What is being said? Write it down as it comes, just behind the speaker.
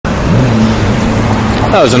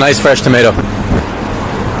That was a nice fresh tomato. All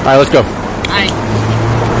right, let's go. Alright.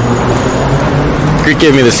 Greek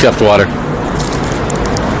gave me the stuffed water.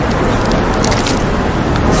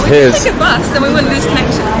 Let's take a bus, then we wouldn't lose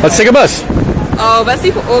connection. Let's take a bus. Oh, that's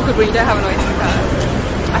super awkward when you don't have an Oyster card.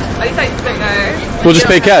 At least I don't know. We'll just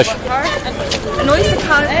pay cash. An Oyster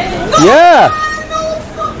card? Yeah.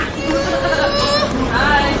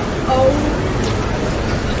 Hi. Oh.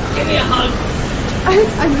 Give me a hug.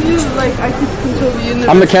 I knew, like, I could control the universe.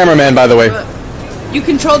 I'm the cameraman, by the way. You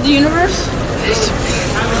control the universe?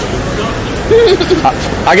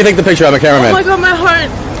 I can take the picture. I'm a cameraman. Oh my god, my heart.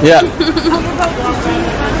 Yeah.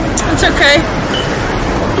 It's okay.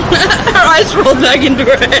 Her eyes rolled back into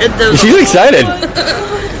her head though. She's excited.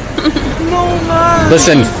 No, man.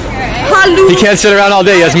 Listen, he can't sit around all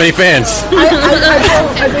day. He has many fans. I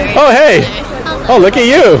don't. Oh, hey. Oh, look at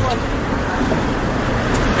you.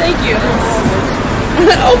 Thank you.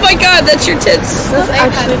 Oh my god, that's your tits. That's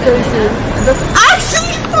actually crazy. That's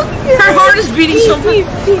actually fucking Her heart is beating so fast.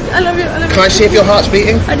 Please, I love you. I love you. Can I see if your heart's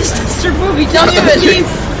beating? I just touched her booby. Don't do it.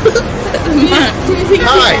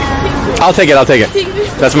 Hi. I'll take it. I'll take it.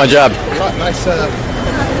 That's my job. Nice.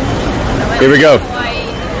 Here we go.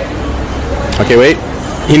 Okay, wait.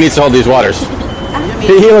 He needs to hold these waters.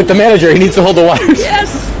 He like the manager. He needs to hold the waters. Yes.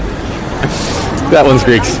 That one's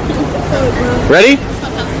Greeks. Ready?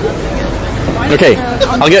 Okay.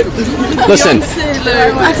 I'll get. Listen.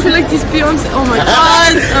 I feel like this Beyonce. Oh my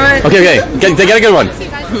god. Alright. Okay. Okay. Get a good one.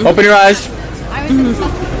 Open your eyes.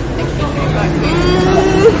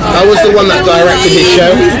 I was the one that directed his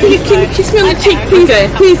show. Can you kiss me on the cheek, please? Okay.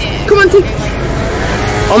 Please. Come on, take.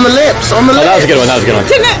 On the lips. On the Oh, lips. that was a good one. That was a good one.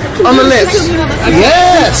 On the lips.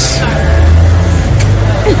 Yes.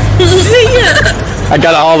 I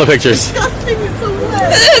got all the pictures.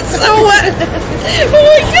 It's so wet. Oh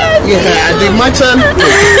my god. Yeah, Andy, my turn.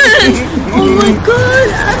 Oh my god.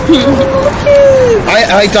 I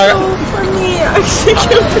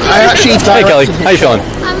actually Hey, Kelly. directed. How you feeling?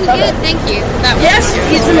 I'm good, thank you. That was Yes,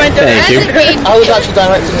 he's my dad. Thank you. I was actually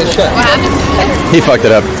directing his show. what happened. He fucked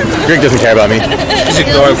it up. Greek doesn't care about me. He's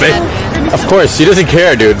ignoring me. Of course, she doesn't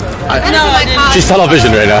care, dude. No, I didn't. She's tunnel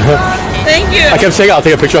vision right now. Thank you. I kept saying I'll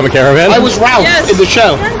take a picture of my cameraman. I was Ralph Yes. in the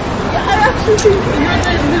show.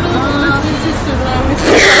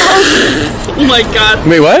 Oh my god.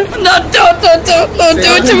 Wait, what? No, don't do it to me. Don't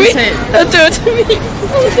do it to me. Don't do it to me.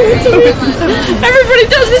 Everybody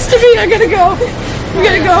does this to me. I gotta go. We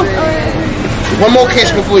gotta go. One more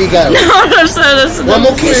kiss before you go. No. One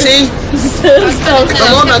more kissy.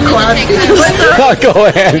 Come on, now, Andy. Oh, go,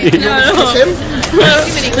 Andy. Kiss him.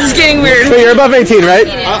 This is getting weird. Wait, you're above 18, right?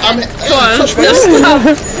 I'm. Come on. Just stop.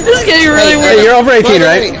 This is getting really Hey, weird. you're over 18,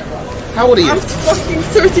 right? How old are you? I'm fucking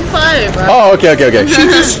 35. Oh, okay.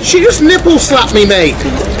 She just nipple slapped me, mate.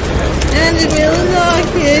 And the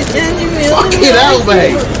Milonakis. And the Milonakis. Fucking hell,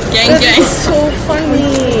 mate. Gang, gang. That's so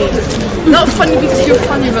funny. Not funny because you're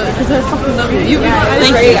funny, but because I fucking love you.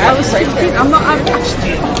 Thank you. I was thinking, I'm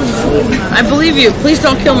actually fucking loving that. I believe you. Please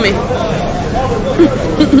don't kill me.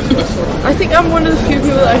 I think I'm one of the few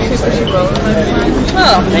people that actually wish you well in life.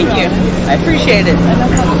 Oh, thank you. I appreciate it.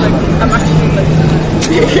 I'm actually like,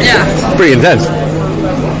 Yeah. Pretty intense.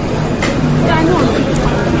 yeah, I know.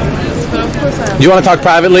 But of course I am. Do you want to talk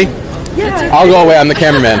privately? Yeah. I'll go away. I'm the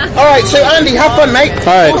cameraman. All right, so Andy, have fun, mate.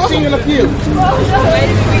 All right. I'll see you in a few.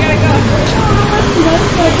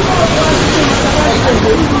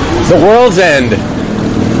 The World's End.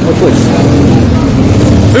 What's this?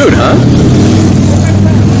 Food, huh?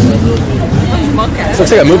 This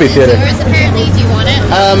looks like a movie theater. Yours apparently, do you want it?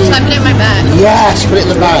 Should I put it in my bag? Yes, put it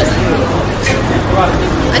in the bag.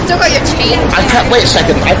 I still got your change. I can't. Wait a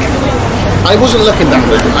second. I wasn't looking that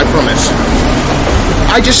way. I promise.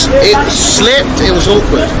 It slipped. It was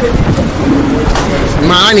awkward.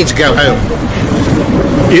 Man, I need to go home.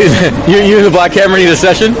 You and the black camera need a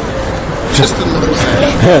session? Just a little bit.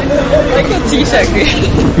 Like a t-shirt.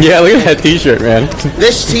 Yeah, look at that t-shirt, man.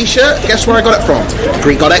 This t-shirt, guess where I got it from?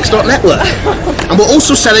 Greekgodx.network. And we're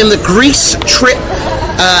also selling the Greece trip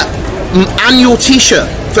annual t-shirt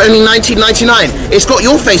for only $19.99. It's got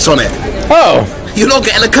your face on it. Oh, You're not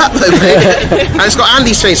getting a cut though, mate. And it's got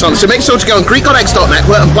Andy's face on it. So make sure to go on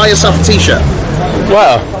Greekgodx.network and buy yourself a t-shirt.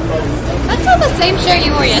 wow. That's not the same shirt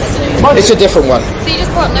you wore yesterday. It's a different one. So you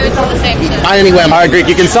just bought loads of the same shirt. I only wear All my... right, Greek,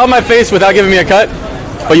 you can sell my face without giving me a cut,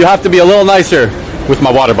 but you have to be a little nicer with my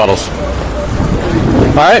water bottles.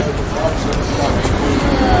 All right?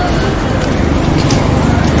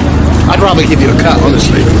 I'd rather give you a cut,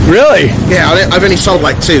 honestly. Really? Yeah, I've only sold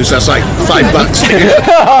like 2, so that's like $5.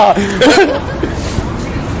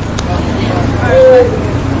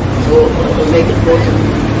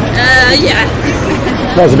 Yeah.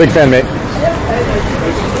 I was a big fan, mate.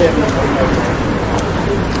 Okay.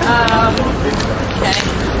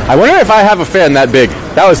 I wonder if I have a fan that big.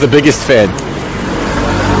 That was the biggest fan.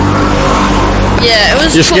 Yeah, it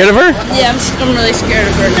was. You're scared of her? Yeah, I'm really scared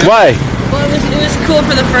of her now. Why? Well, it was cool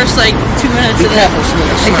for the first like 2 minutes, and then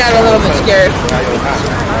I got a little bit scared.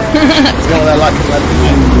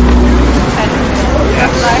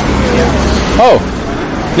 Oh,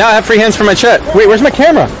 now I have free hands for my chat. Wait, where's my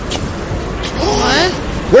camera? What?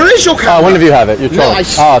 Where is your camera? Oh, one of you have it. You're trolling.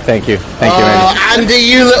 Nice. Oh, thank you. Thank you, Andy. Andy,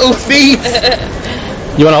 you little thief.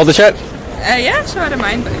 You want to hold the chat? Yeah, so I don't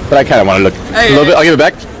mind. But I kind of want to look a little bit. I'll give it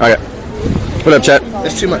back. Okay. What up, chat?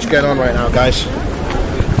 There's too much going on right now, guys.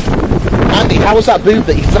 Andy, how was that boob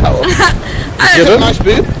that you felt? Is it a nice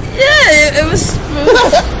boob? Yeah, it was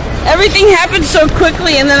everything happened so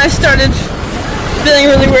quickly, and then I started feeling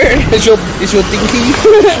really weird. Is your dinky?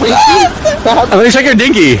 Let me check your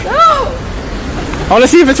dinky. No, I want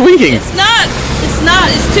to see if it's winking. it's not. It's not.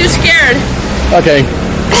 It's too scared. Okay.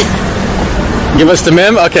 Give us the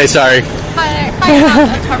mem? Okay, sorry.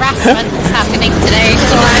 Harassment is happening today.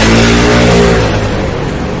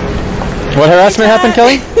 What harassment happened,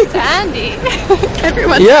 Kelly? To Andy.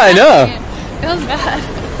 Everyone's Yeah, I know. Feels bad.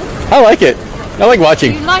 I like it. I like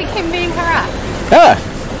watching. You like him being harassed? Yeah.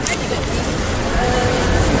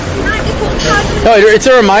 No, it's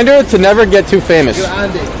a reminder to never get too famous.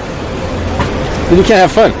 Andy. Then you can't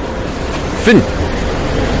have fun. Fun.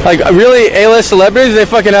 Like, really, A-list celebrities, they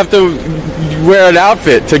fucking have to wear an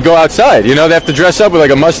outfit to go outside. You know, they have to dress up with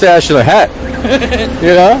like a mustache and a hat.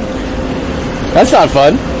 You know? That's not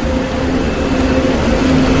fun.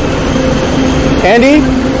 Andy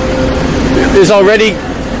is already,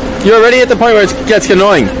 you're already at the point where it gets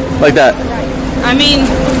annoying like that. I mean,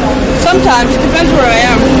 sometimes it depends where I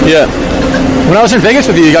am. Yeah. When I was in Vegas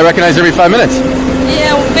with you, you got recognized every 5 minutes.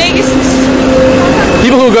 Yeah, well, Vegas is.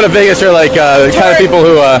 People who go to Vegas are like the kind of people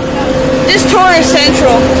who. This tour is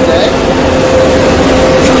central.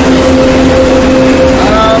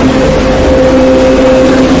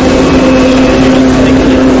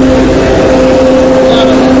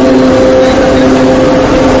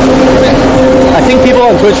 I think people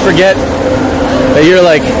on Twitch forget that you're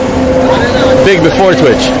like big before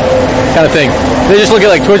Twitch, kind of thing. They just look at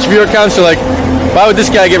like Twitch viewer counts. They're like, why would this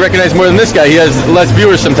guy get recognized more than this guy? He has less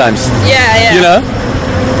viewers sometimes. Yeah, yeah. You know?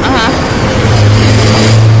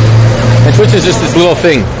 And Twitch is just this little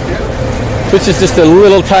thing. Twitch is just a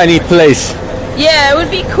little tiny place. Yeah, it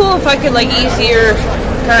would be cool if I could like easier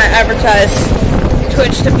kind of advertise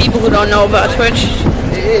Twitch to people who don't know about Twitch.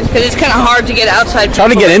 Because it's kind of hard to get outside.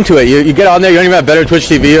 Trying to get into it. You get on there, you don't even have better Twitch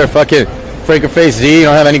TV or fucking Freaker Face Z, you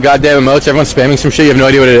don't have any goddamn emotes, everyone's spamming some shit, you have no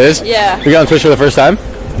idea what it is. Yeah. You got on Twitch for the first time?